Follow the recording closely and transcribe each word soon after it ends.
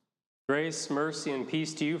Grace, mercy, and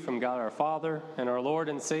peace to you from God our Father and our Lord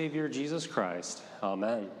and Savior, Jesus Christ.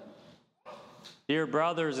 Amen. Dear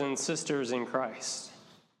brothers and sisters in Christ,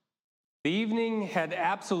 the evening had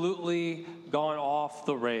absolutely gone off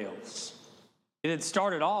the rails. It had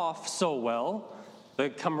started off so well, the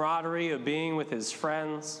camaraderie of being with his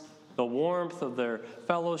friends, the warmth of their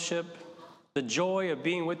fellowship, the joy of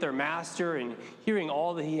being with their master and hearing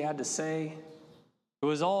all that he had to say. It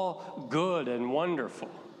was all good and wonderful.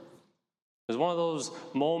 It was one of those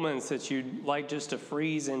moments that you'd like just to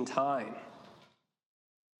freeze in time.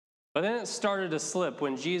 But then it started to slip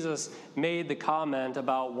when Jesus made the comment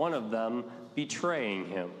about one of them betraying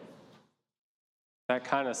him. That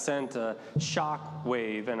kind of sent a shock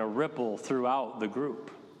wave and a ripple throughout the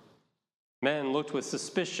group. Men looked with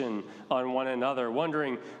suspicion on one another,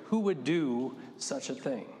 wondering who would do such a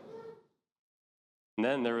thing. And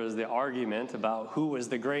then there was the argument about who was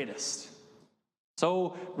the greatest.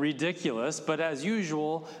 So ridiculous, but as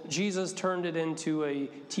usual, Jesus turned it into a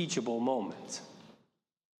teachable moment.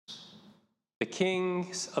 The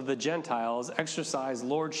kings of the Gentiles exercise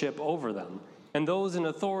lordship over them, and those in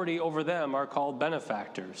authority over them are called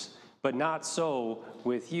benefactors, but not so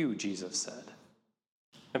with you, Jesus said.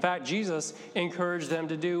 In fact, Jesus encouraged them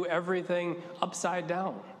to do everything upside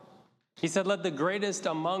down. He said, "Let the greatest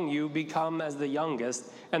among you become as the youngest,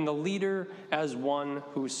 and the leader as one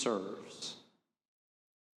who serves."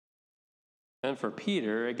 Then for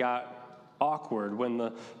Peter, it got awkward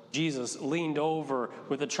when Jesus leaned over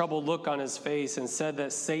with a troubled look on his face and said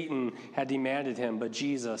that Satan had demanded him, but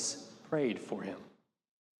Jesus prayed for him.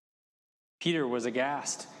 Peter was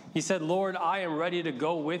aghast. He said, "Lord, I am ready to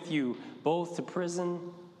go with you, both to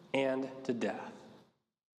prison and to death."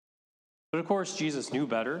 But of course, Jesus knew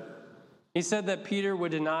better. He said that Peter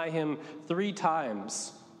would deny him 3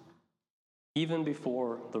 times, even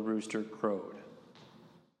before the rooster crowed.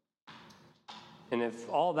 And if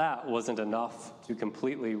all that wasn't enough to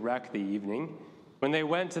completely wreck the evening, when they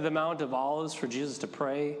went to the Mount of Olives for Jesus to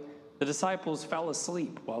pray, the disciples fell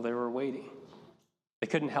asleep while they were waiting. They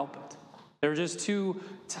couldn't help it. They were just too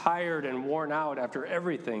tired and worn out after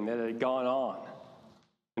everything that had gone on,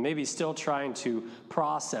 and maybe still trying to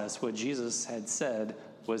process what Jesus had said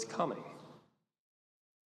was coming.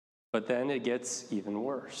 But then it gets even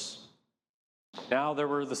worse. Now there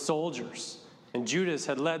were the soldiers, and Judas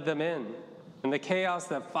had led them in. And the chaos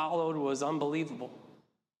that followed was unbelievable.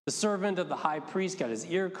 The servant of the high priest got his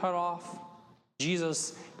ear cut off.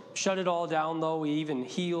 Jesus shut it all down, though. He even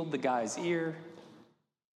healed the guy's ear.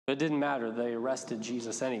 But it didn't matter. They arrested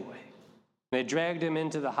Jesus anyway. They dragged him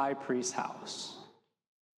into the high priest's house.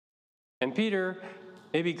 And Peter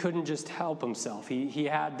maybe couldn't just help himself. He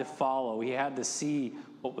had to follow. He had to see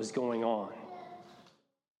what was going on.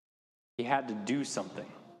 He had to do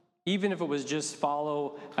something, even if it was just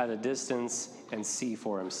follow at a distance and see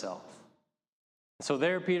for himself. So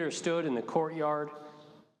there Peter stood in the courtyard,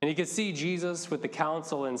 and he could see Jesus with the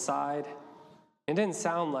council inside. It didn't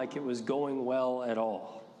sound like it was going well at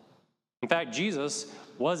all. In fact, Jesus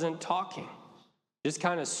wasn't talking, just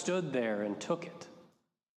kind of stood there and took it.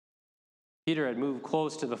 Peter had moved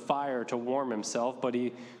close to the fire to warm himself, but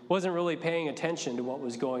he wasn't really paying attention to what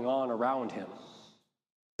was going on around him.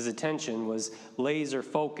 His attention was laser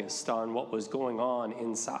focused on what was going on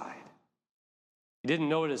inside. He didn't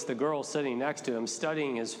notice the girl sitting next to him,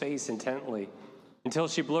 studying his face intently, until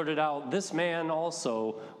she blurted out, "This man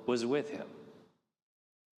also was with him."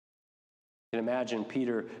 You can imagine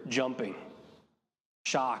Peter jumping,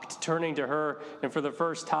 shocked, turning to her, and for the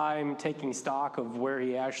first time taking stock of where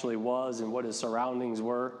he actually was and what his surroundings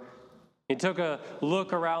were. He took a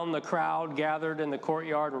look around the crowd gathered in the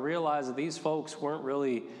courtyard and realized that these folks weren't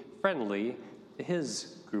really friendly to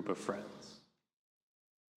his group of friends.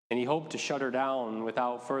 And he hoped to shut her down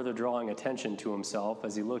without further drawing attention to himself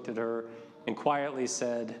as he looked at her and quietly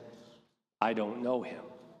said, "I don't know him."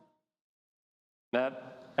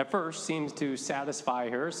 That at first seems to satisfy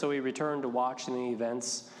her, so he returned to watching the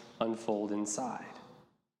events unfold inside.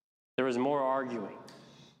 There was more arguing.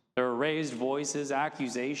 There were raised voices,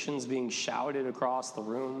 accusations being shouted across the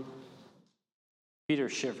room. Peter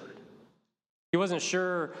shivered. He wasn't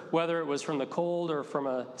sure whether it was from the cold or from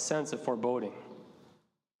a sense of foreboding.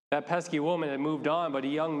 That pesky woman had moved on, but a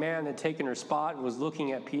young man had taken her spot and was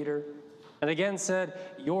looking at Peter and again said,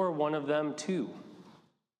 "You're one of them too."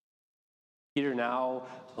 Peter now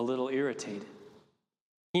a little irritated.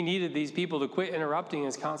 He needed these people to quit interrupting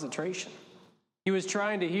his concentration. He was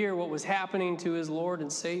trying to hear what was happening to his Lord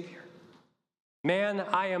and Savior. "Man,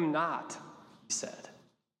 I am not," he said.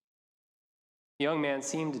 The young man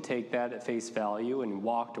seemed to take that at face value and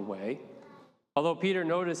walked away. Although Peter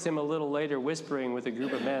noticed him a little later whispering with a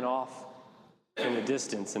group of men off in the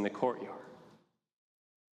distance in the courtyard.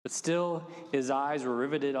 But still, his eyes were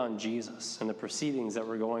riveted on Jesus and the proceedings that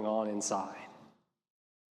were going on inside.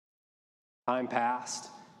 Time passed.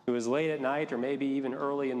 It was late at night or maybe even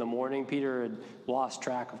early in the morning. Peter had lost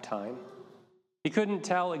track of time. He couldn't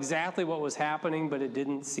tell exactly what was happening, but it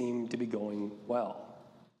didn't seem to be going well.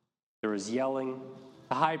 There was yelling.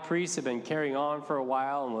 The high priest had been carrying on for a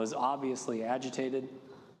while and was obviously agitated.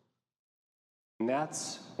 And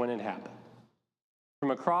that's when it happened. From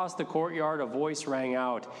across the courtyard, a voice rang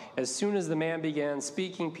out. As soon as the man began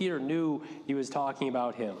speaking, Peter knew he was talking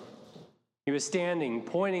about him. He was standing,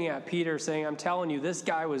 pointing at Peter, saying, "I'm telling you, this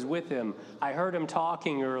guy was with him. I heard him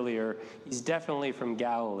talking earlier. He's definitely from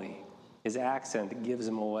Galilee. His accent gives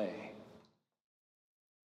him away."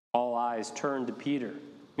 All eyes turned to Peter.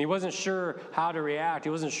 He wasn't sure how to react. He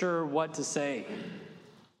wasn't sure what to say.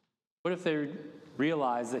 What if they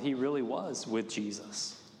realized that he really was with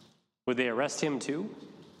Jesus? Would they arrest him too?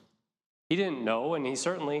 He didn't know, and he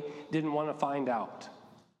certainly didn't want to find out.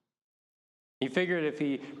 He figured if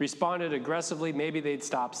he responded aggressively, maybe they'd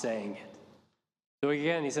stop saying it. So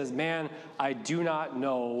again, he says, "Man, I do not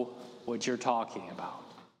know what you're talking about."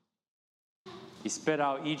 He spit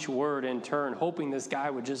out each word in turn, hoping this guy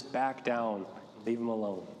would just back down and leave him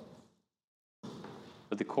alone.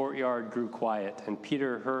 But the courtyard grew quiet, and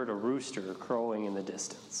Peter heard a rooster crowing in the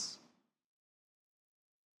distance.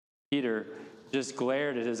 Peter just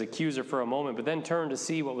glared at his accuser for a moment, but then turned to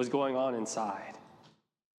see what was going on inside.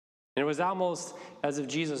 And it was almost as if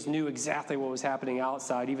Jesus knew exactly what was happening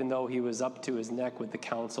outside, even though he was up to his neck with the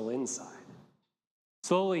council inside.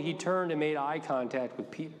 Slowly, he turned and made eye contact with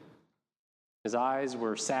Peter. His eyes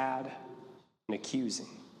were sad and accusing.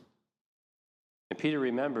 And Peter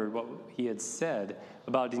remembered what he had said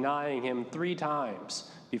about denying him 3 times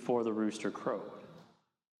before the rooster crowed.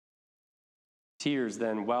 Tears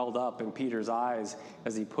then welled up in Peter's eyes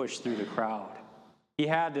as he pushed through the crowd. He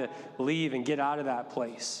had to leave and get out of that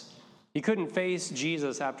place. He couldn't face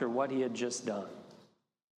Jesus after what he had just done.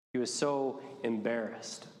 He was so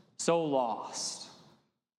embarrassed, so lost.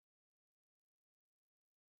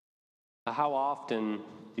 How often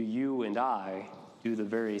do you and I do the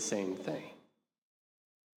very same thing?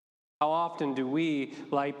 How often do we,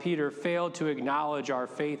 like Peter, fail to acknowledge our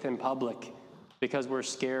faith in public because we're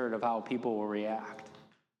scared of how people will react?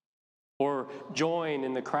 Or join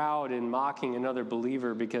in the crowd in mocking another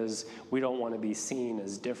believer because we don't want to be seen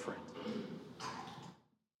as different?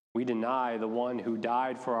 We deny the one who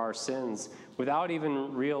died for our sins without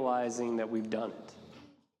even realizing that we've done it.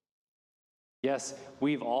 Yes,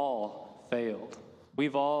 we've all failed.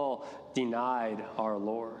 We've all denied our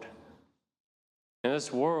Lord. In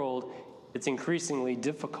this world, it's increasingly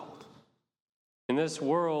difficult. In this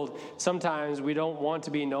world, sometimes we don't want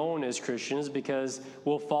to be known as Christians because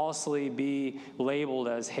we'll falsely be labeled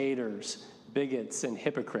as haters, bigots, and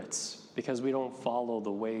hypocrites because we don't follow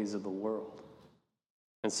the ways of the world.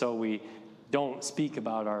 And so we don't speak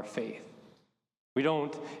about our faith. We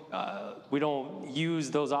don't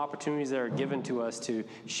use those opportunities that are given to us to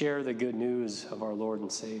share the good news of our Lord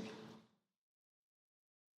and Savior.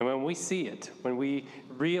 And when we see it, when we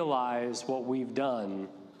realize what we've done,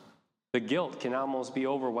 the guilt can almost be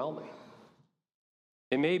overwhelming.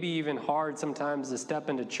 It may be even hard sometimes to step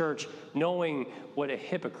into church knowing what a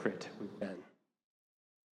hypocrite we've been.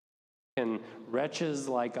 Can wretches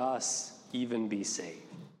like us even be saved?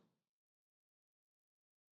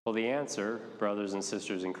 Well, the answer, brothers and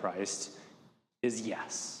sisters in Christ, is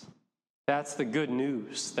yes. That's the good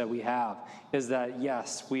news that we have, is that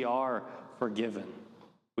yes, we are forgiven.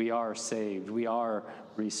 We are saved. We are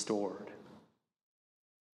restored.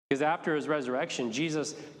 Because after his resurrection,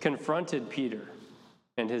 Jesus confronted Peter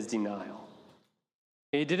and his denial.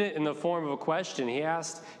 He did it in the form of a question. He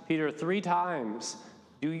asked Peter 3 times,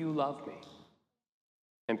 "Do you love me?"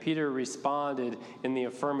 And Peter responded in the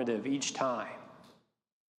affirmative each time.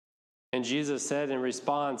 And Jesus said in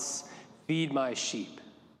response, "Feed my sheep.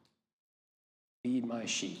 Feed my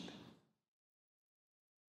sheep."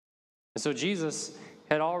 And so Jesus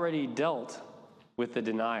had already dealt with the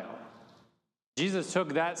denial. Jesus took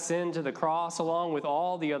that sin to the cross along with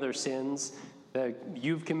all the other sins that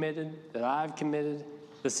you've committed, that I've committed,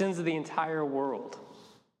 the sins of the entire world.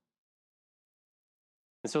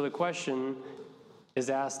 And so the question is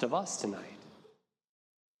asked of us tonight.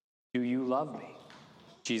 Do you love me?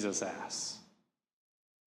 Jesus asks.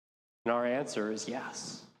 And our answer is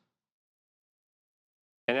yes.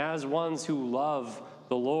 And as ones who love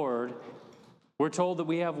the Lord, we're told that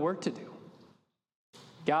we have work to do.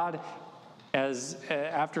 God,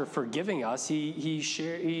 after forgiving us,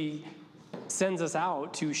 he sends us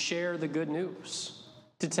out to share the good news,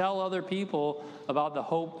 to tell other people about the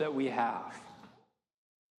hope that we have.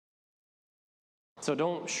 So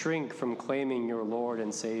don't shrink from claiming your Lord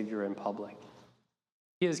and Savior in public.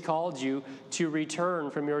 He has called you to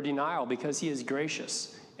return from your denial because he is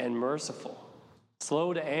gracious and merciful,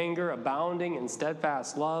 slow to anger, abounding in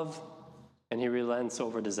steadfast love, and he relents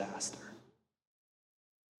over disaster.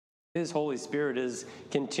 His Holy Spirit is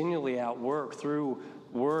continually at work through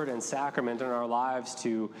word and sacrament in our lives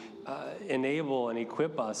to enable and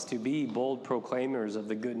equip us to be bold proclaimers of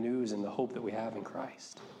the good news and the hope that we have in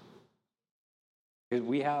Christ. Because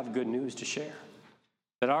we have good news to share.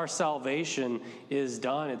 That our salvation is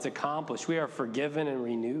done, it's accomplished. We are forgiven and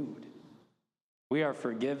renewed. We are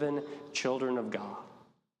forgiven children of God.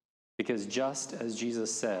 Because just as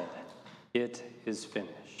Jesus said, it is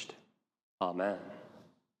finished. Amen.